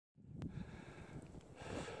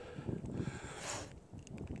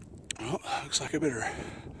looks like I better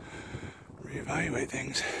reevaluate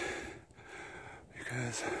things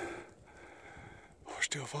because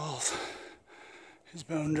Horsetail Falls is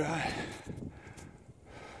bone dry.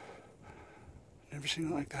 Never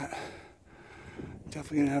seen it like that.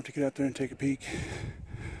 Definitely gonna have to get out there and take a peek.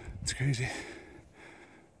 It's crazy.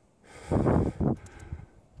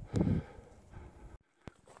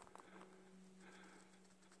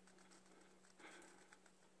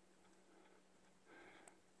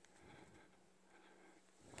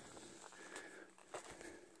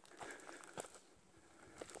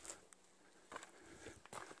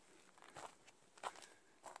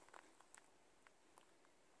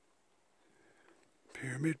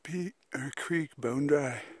 Pyramid Peak or Creek, bone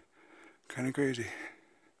dry. Kind of crazy.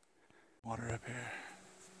 Water up here.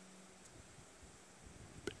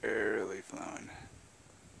 Barely flowing.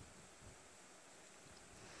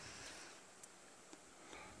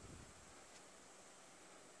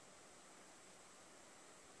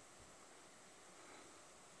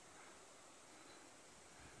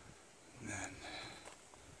 And then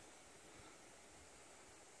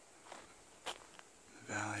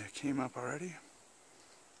the valley came up already.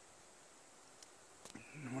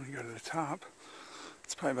 I want to go to the top.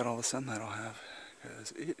 It's probably about all the sunlight I'll have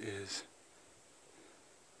because it is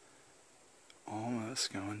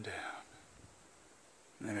almost going down.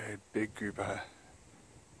 And a very big group of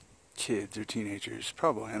kids or teenagers,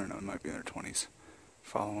 probably, I don't know, it might be in their 20s,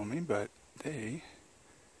 following me, but they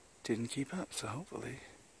didn't keep up, so hopefully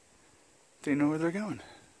they know where they're going.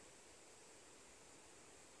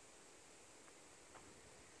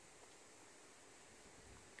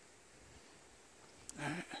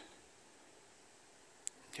 Alright.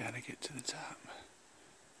 Gotta get to the top.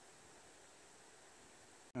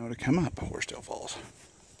 Now to come up Horsetail Falls.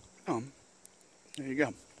 There you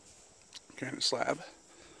go. Granite slab.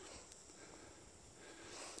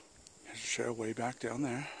 There's a trail way back down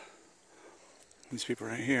there. These people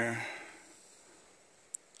right here,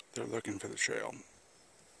 they're looking for the trail.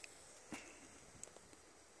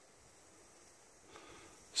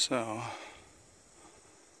 So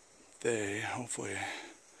they hopefully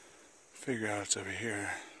figure out it's over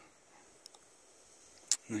here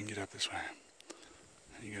and then get up this way.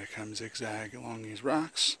 And you gotta come zigzag along these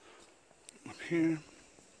rocks up here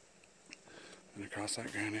and across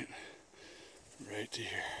that granite right to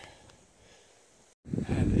here.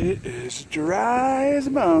 And it is dry as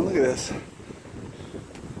a bone. Look at this.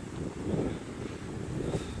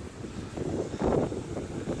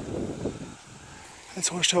 That's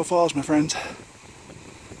Horsetail Falls, my friends.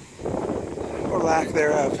 Or lack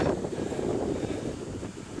thereof.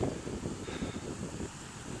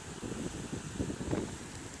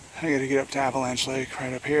 I gotta get up to Avalanche Lake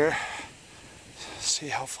right up here. See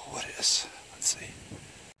how full it is. Let's see.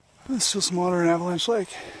 It's still smaller than Avalanche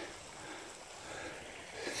Lake.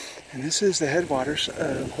 And this is the headwaters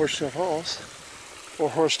of Horsetail Falls, or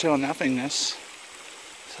Horsetail Nothingness.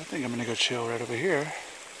 So I think I'm gonna go chill right over here.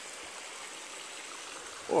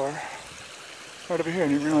 Or right over here. I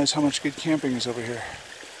didn't realize how much good camping is over here.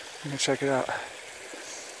 I'm gonna check it out.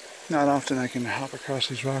 Not often I can hop across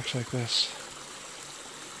these rocks like this.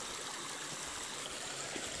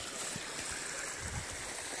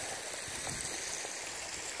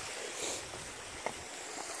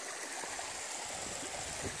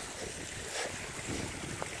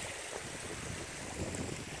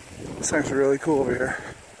 This thing's really cool over here.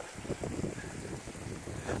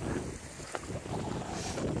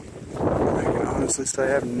 I can honestly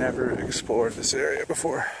say I've never explored this area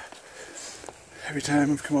before. Every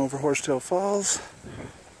time I've come over Horsetail Falls,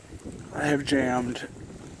 I have jammed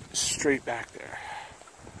straight back there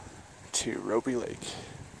to Ropey Lake.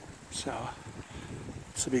 So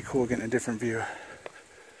this will be cool getting a different view.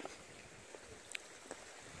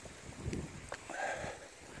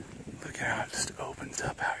 Look how it just opens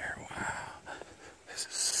up out here. Wow. This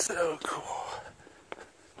is so cool.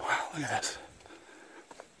 Wow, look at this.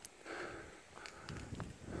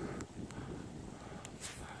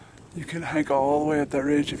 You can hike all the way up that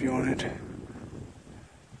ridge if you wanted.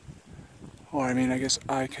 Or, I mean, I guess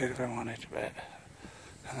I could if I wanted, but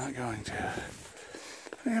I'm not going to.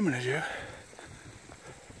 What I am going to do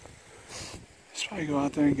is probably go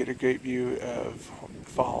out there and get a great view of the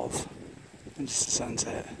falls and just the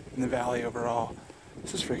sunset and the valley overall.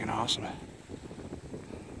 This is freaking awesome.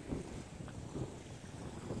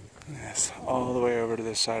 Yes, all the way over to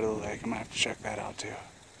this side of the lake. I'm going to have to check that out too.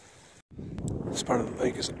 This part of the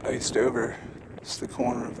lake is iced over. It's the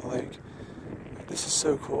corner of the lake. This is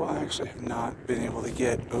so cool. I actually have not been able to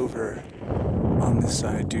get over on this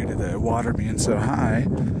side due to the water being so high.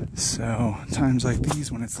 So times like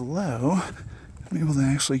these when it's low, I'm able to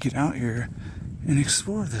actually get out here and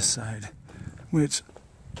explore this side, which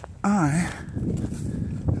I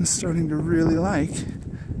am starting to really like,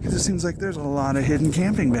 because it seems like there's a lot of hidden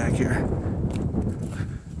camping back here.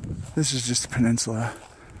 This is just a peninsula,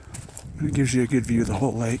 and it gives you a good view of the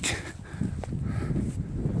whole lake.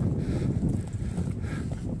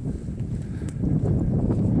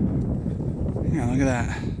 Yeah, look at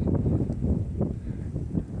that.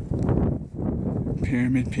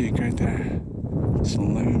 Pyramid Peak right there. It's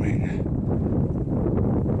looming.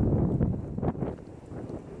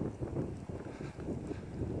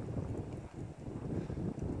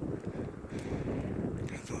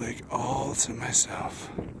 Got the lake all to myself.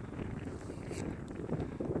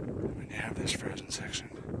 When you have this frozen section.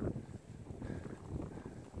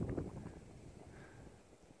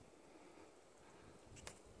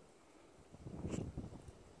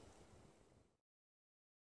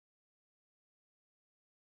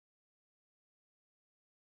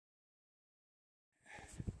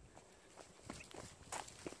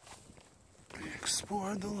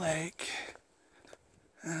 Explored the lake.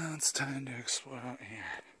 Now it's time to explore out here.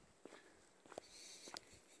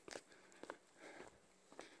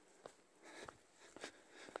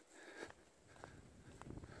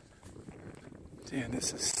 Dude,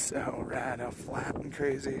 this is so rad how flat and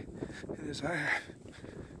crazy it is out here.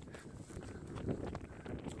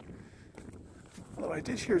 Although I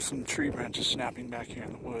did hear some tree branches snapping back here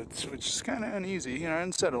in the woods, which is kind of uneasy, you know,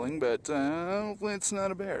 unsettling, but hopefully it's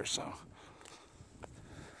not a bear, so.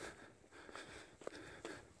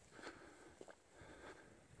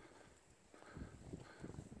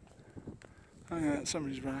 Oh yeah,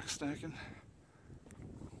 somebody's rock stacking.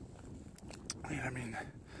 I mean,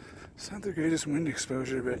 it's not the greatest wind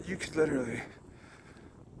exposure, but you could literally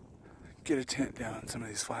get a tent down on some of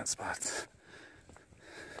these flat spots.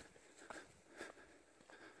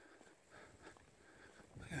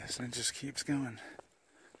 Look at this, and it just keeps going.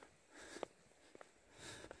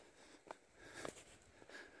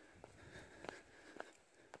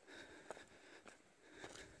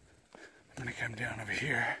 I'm gonna come down over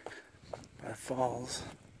here by falls.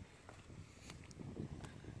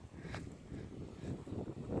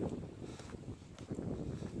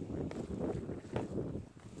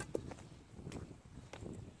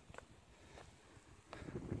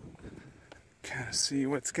 Kind of see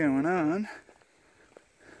what's going on.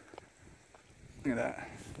 Look at that.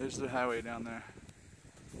 There's the highway down there.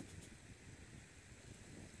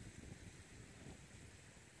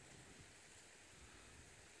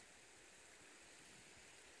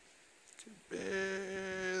 You can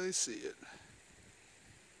barely see it.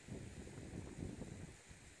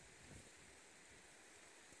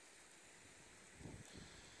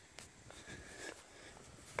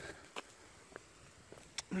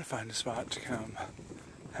 I'm gonna find a spot to come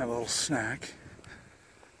have a little snack,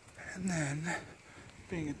 and then,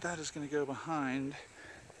 being that that is gonna go behind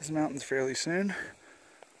these mountains fairly soon,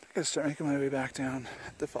 I'm gonna start making my way back down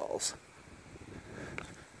the falls.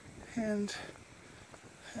 And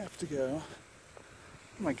I have to go.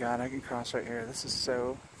 Oh my god, I can cross right here. This is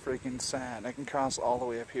so freaking sad. I can cross all the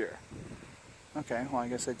way up here. Okay, well I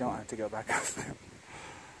guess I don't have to go back up there.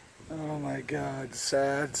 Oh my god,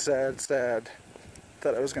 sad, sad, sad.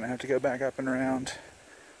 Thought I was going to have to go back up and around.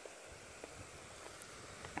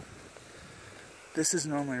 This is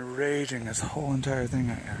normally raging, this whole entire thing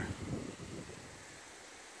right here.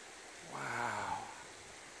 Wow.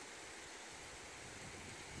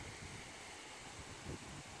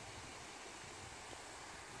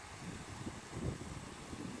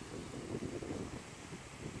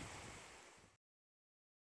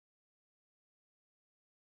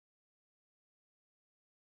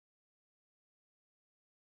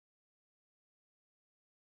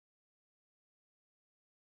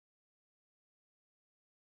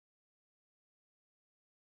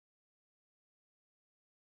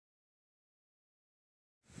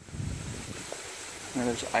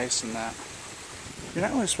 There's ice in that. You're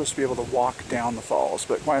not really supposed to be able to walk down the falls,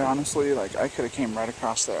 but quite honestly, like, I could have came right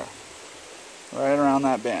across there. Right around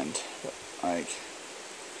that bend. But, like,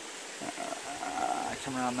 I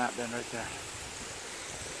come around that bend right there.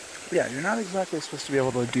 But yeah, you're not exactly supposed to be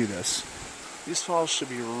able to do this. These falls should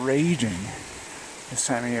be raging this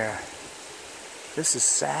time of year. This is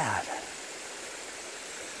sad.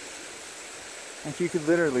 Like, you could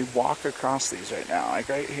literally walk across these right now. Like,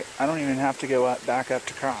 right here, I don't even have to go back up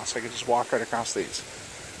to cross. I could just walk right across these.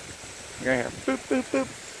 Right here. Boop, boop, boop.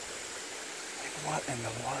 Like, what in the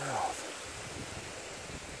world?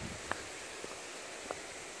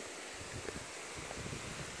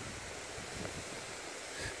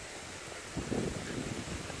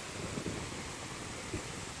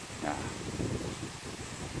 Yeah.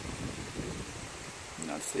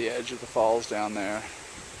 the edge of the falls down there.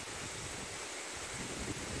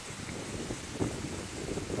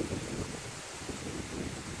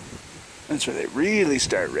 That's where they really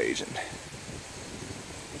start raging.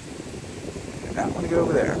 Now I'm gonna go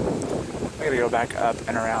over there. I gotta go back up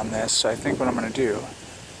and around this, so I think what I'm gonna do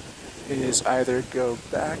is either go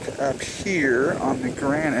back up here on the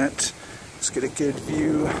Granite, let's get a good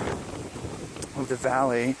view of the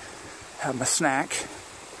valley, have my snack.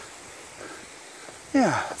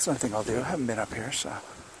 Yeah, that's one thing I'll do. I haven't been up here, so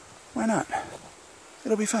why not?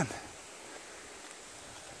 It'll be fun.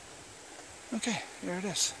 Okay, here it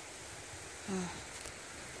is.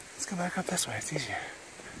 Let's go back up this way, it's easier.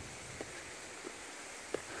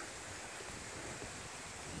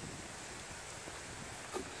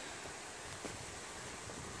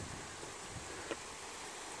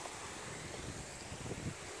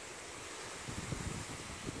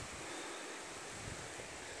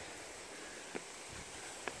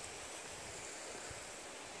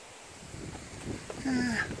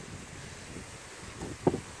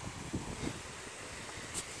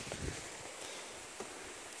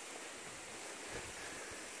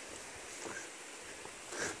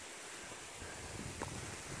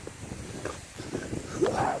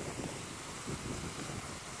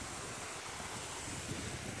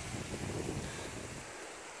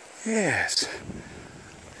 Yes,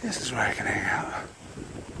 this is where I can hang out.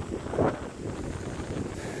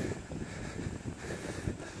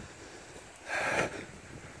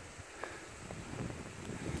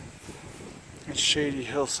 It's shady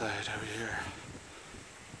hillside over here.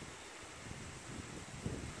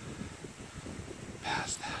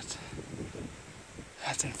 Past that.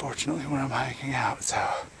 That's unfortunately where I'm hiking out, so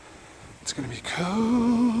it's gonna be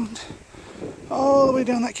cold all the way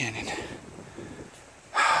down that canyon.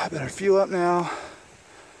 I better fuel up now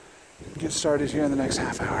and get started here in the next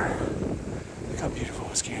half hour. Look how beautiful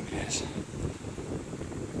this canyon is.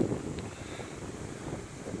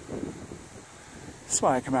 That's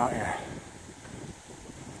why I come out here.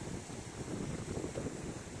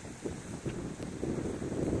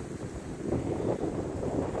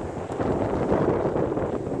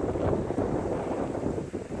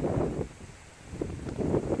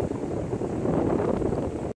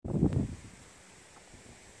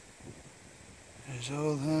 There's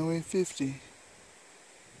old Highway 50. It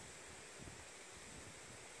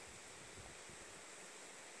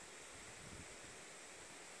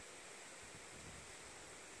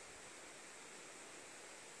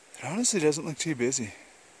honestly doesn't look too busy.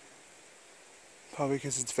 Probably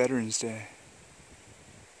because it's Veterans Day.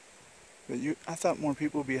 But I thought more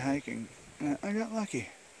people would be hiking. And I got lucky.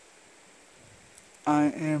 I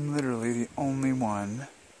am literally the only one.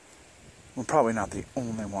 Well, probably not the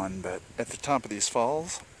only one, but at the top of these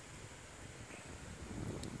falls.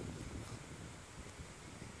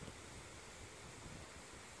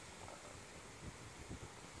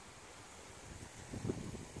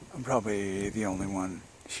 I'm probably the only one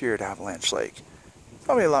here at Avalanche Lake.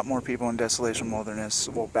 Probably a lot more people in Desolation Wilderness.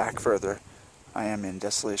 Well, back further. I am in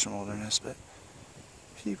Desolation Wilderness, but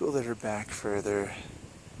people that are back further,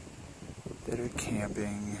 that are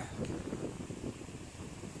camping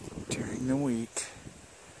during the week.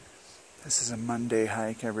 This is a Monday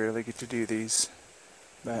hike. I rarely get to do these,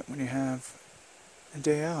 but when you have a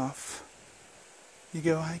day off, you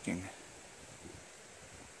go hiking.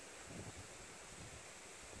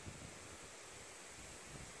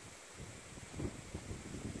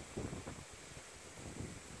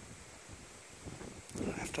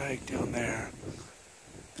 I have to hike down there,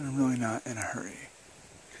 and I'm really not in a hurry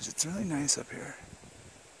because it's really nice up here.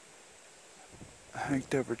 I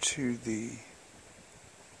hiked over to the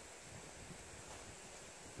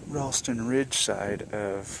Ralston Ridge side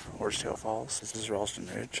of Horsetail Falls. This is Ralston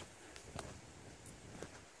Ridge.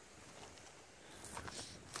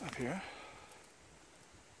 Up here.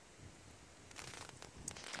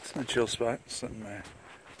 It's my chill spot. Just letting my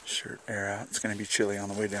shirt air out. It's going to be chilly on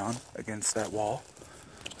the way down against that wall.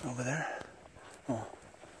 Over there. Oh,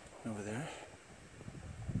 over there.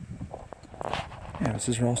 Yeah, this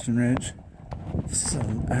is Ralston Ridge. This is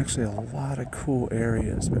actually a lot of cool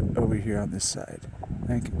areas but over here on this side.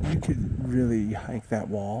 Like, you could really hike that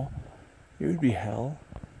wall. It would be hell.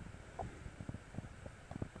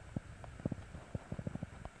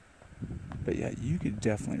 But yeah, you could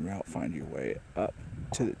definitely find your way up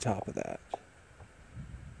to the top of that.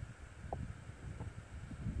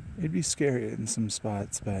 It'd be scary in some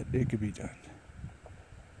spots, but it could be done.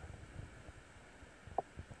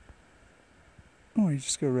 Or you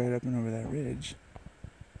just go right up and over that ridge.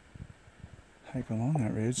 Hike along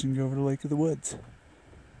that ridge and go over to Lake of the Woods.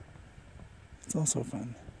 It's also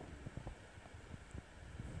fun.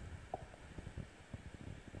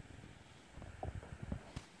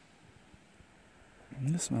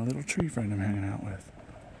 This is my little tree friend I'm hanging out with.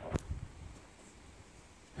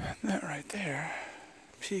 And that right there,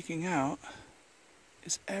 peeking out,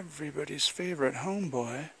 is everybody's favorite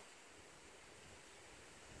homeboy,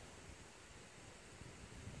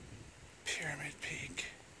 Pyramid Peak.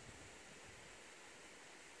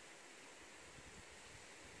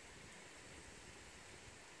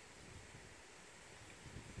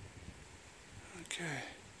 Okay.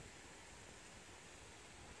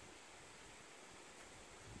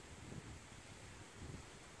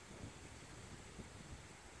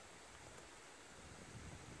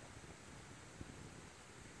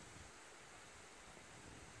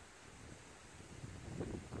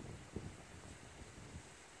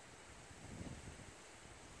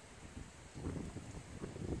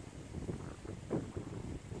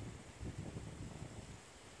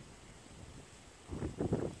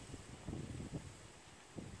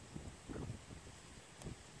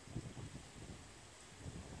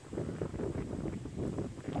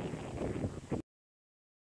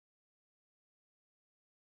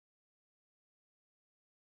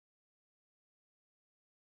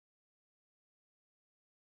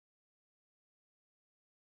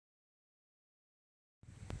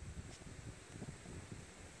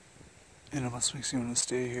 It almost makes me want to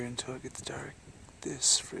stay here until it gets dark.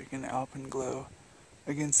 This freaking alpenglow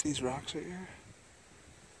against these rocks right here.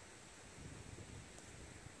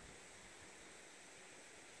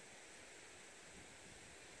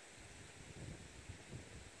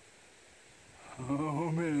 Oh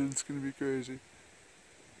man, it's gonna be crazy.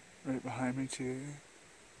 Right behind me too.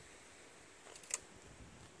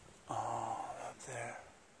 Oh, up there.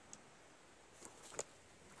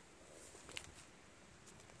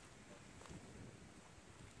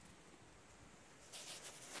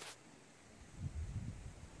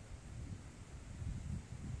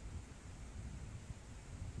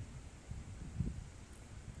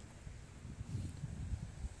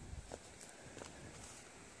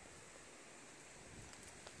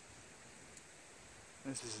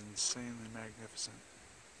 This is insanely magnificent.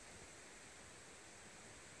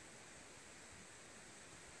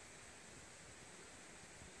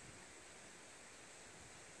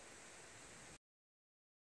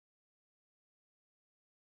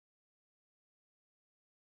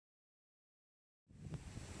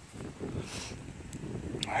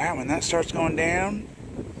 Wow, when that starts going down,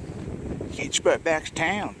 get your butt back to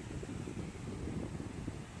town.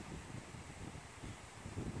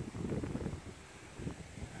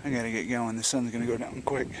 I gotta get going. The sun's gonna go down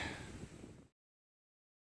quick.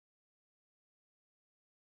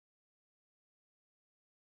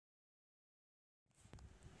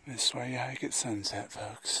 This is why you hike at sunset,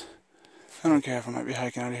 folks. I don't care if I might be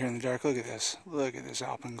hiking out of here in the dark. Look at this. Look at this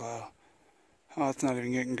alpenglow. Oh, it's not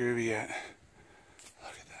even getting groovy yet.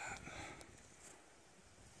 Look at that.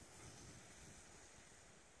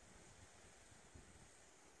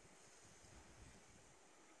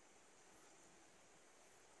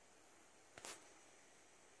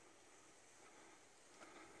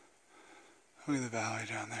 Look at the valley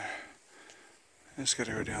down there. I just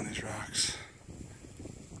gotta go down these rocks.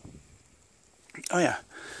 Oh yeah,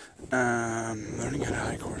 learning how to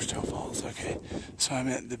hike Horsetail Falls. Okay, so I'm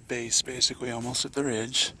at the base, basically almost at the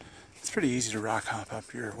ridge. It's pretty easy to rock hop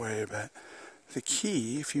up your way, but the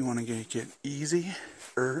key, if you want to get easy,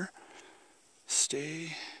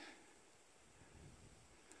 stay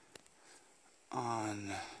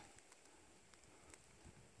on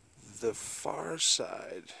the far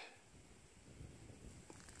side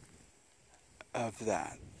of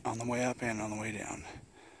that, on the way up and on the way down.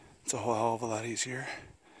 It's a whole hell of a lot easier.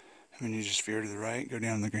 I mean, you just veer to the right, go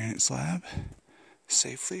down the granite slab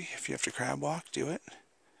safely. If you have to crab walk, do it.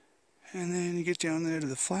 And then you get down there to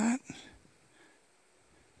the flat,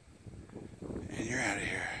 and you're out of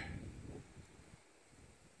here.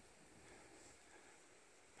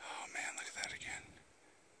 Oh man, look at that again.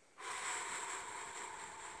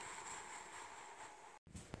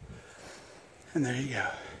 And there you go.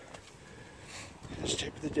 Just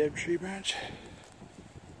tip of the dead tree branch.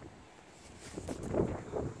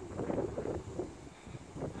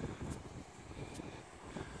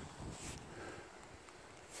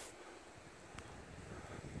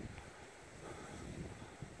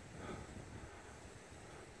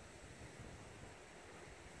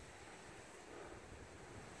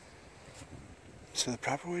 So the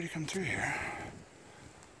proper way to come through here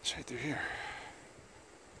is right through here.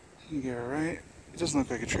 You go right. It doesn't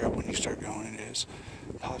look like a trail when you start going. It is.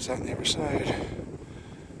 Pops out on the other side.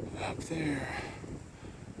 Up there.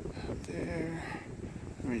 Up there.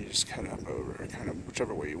 I mean, you just cut up over, kind of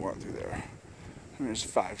whichever way you want through there. I mean, there's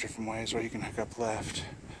 5 different ways where you can hook up left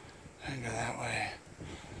and go that way.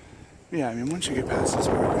 Yeah, I mean, once you get past this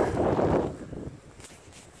part,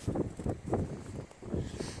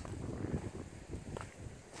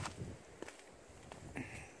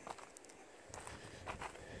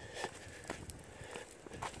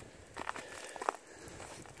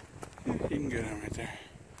 you can go down right there.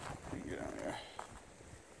 You can go down there.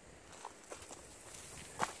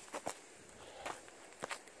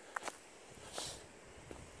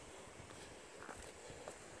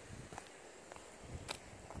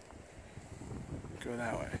 Go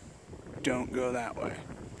that way. Don't go that way.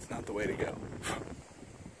 It's not the way to go.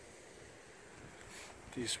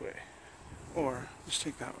 This way. Or just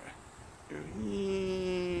take that way. Go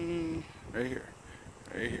right here.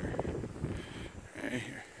 Right here. Right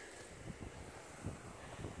here.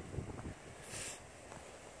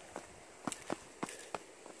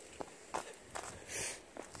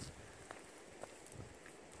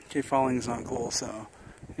 Okay, falling is not cool, so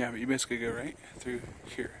yeah, but you basically go right through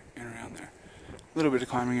here and around there. A little bit of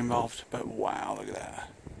climbing involved, but wow, look at that.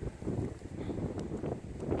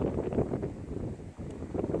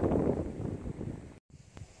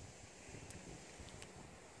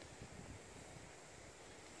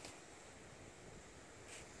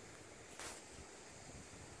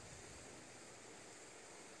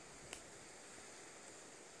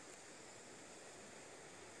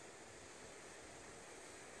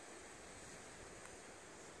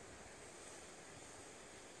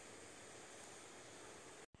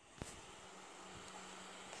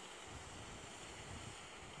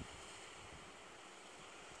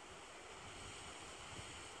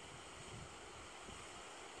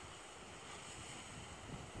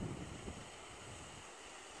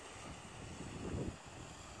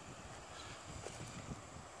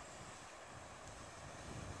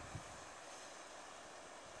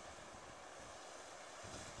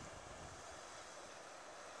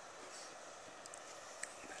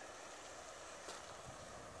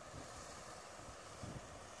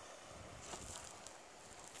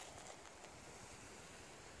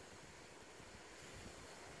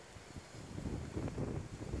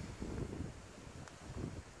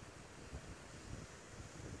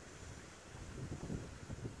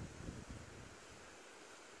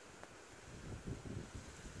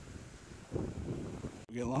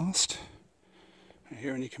 Get lost. Right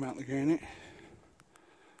here when you come out the granite,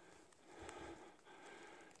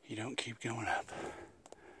 you don't keep going up.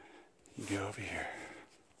 You go over here.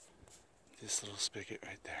 This little spigot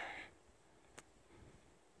right there.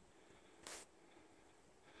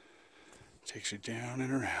 Takes you down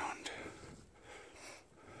and around.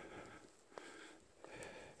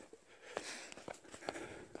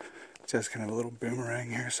 It has kind of a little boomerang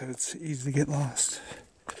here, so it's easy to get lost.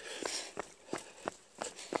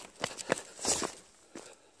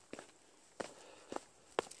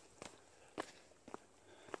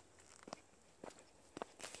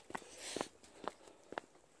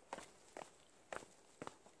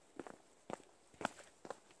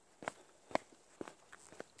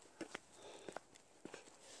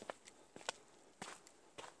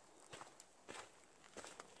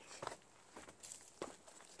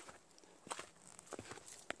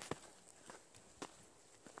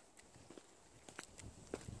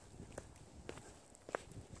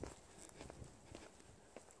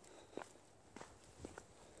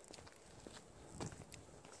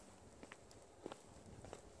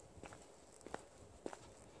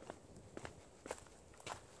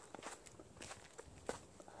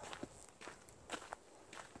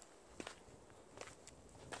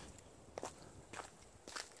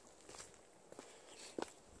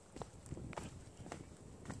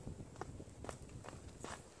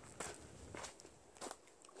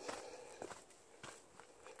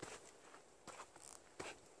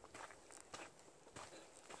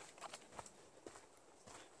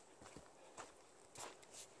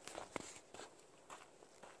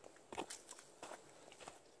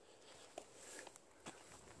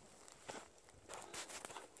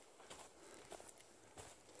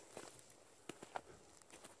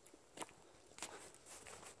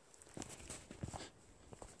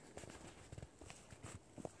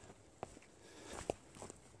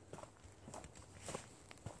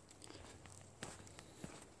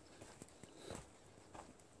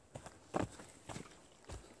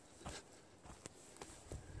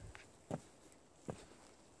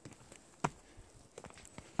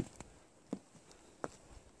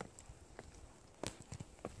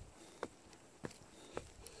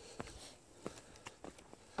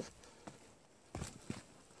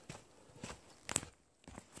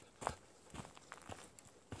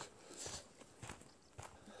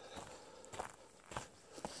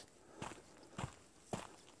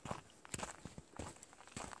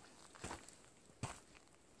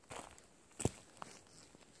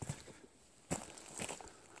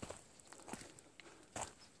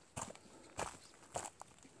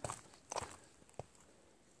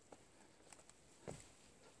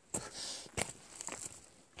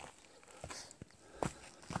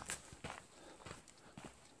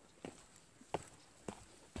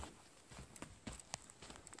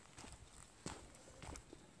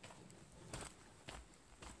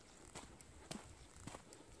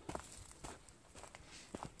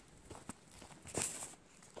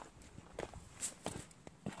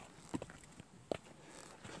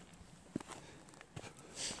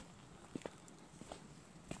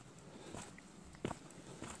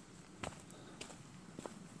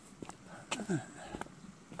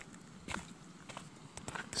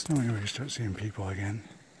 Snowing where you start seeing people again.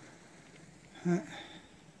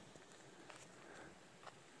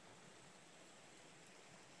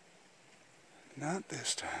 Not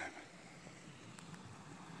this time.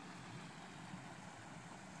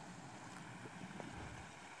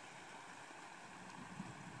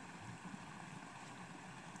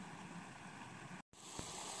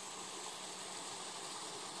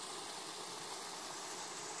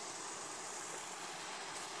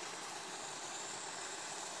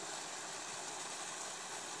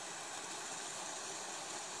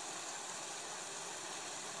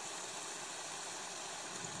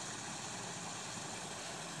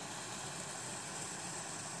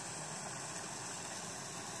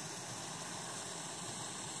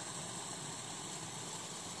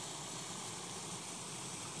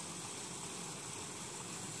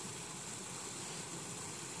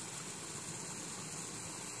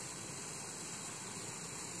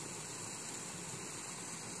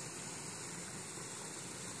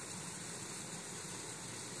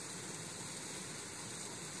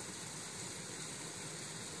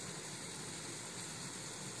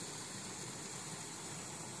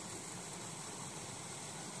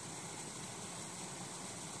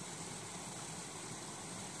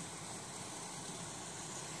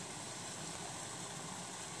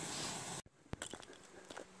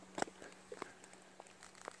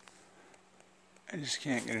 I just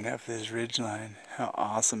can't get enough of this ridge line. How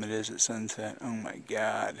awesome it is at sunset. Oh my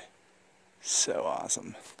god. So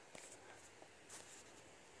awesome.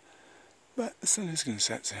 But the sun is going to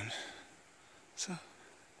set soon. So,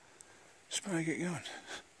 should probably get going.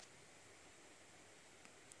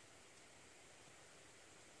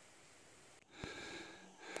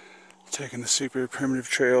 Taking the super primitive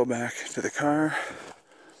trail back to the car.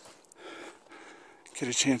 Get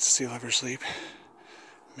a chance to see Lover sleep.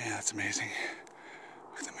 Man, that's amazing.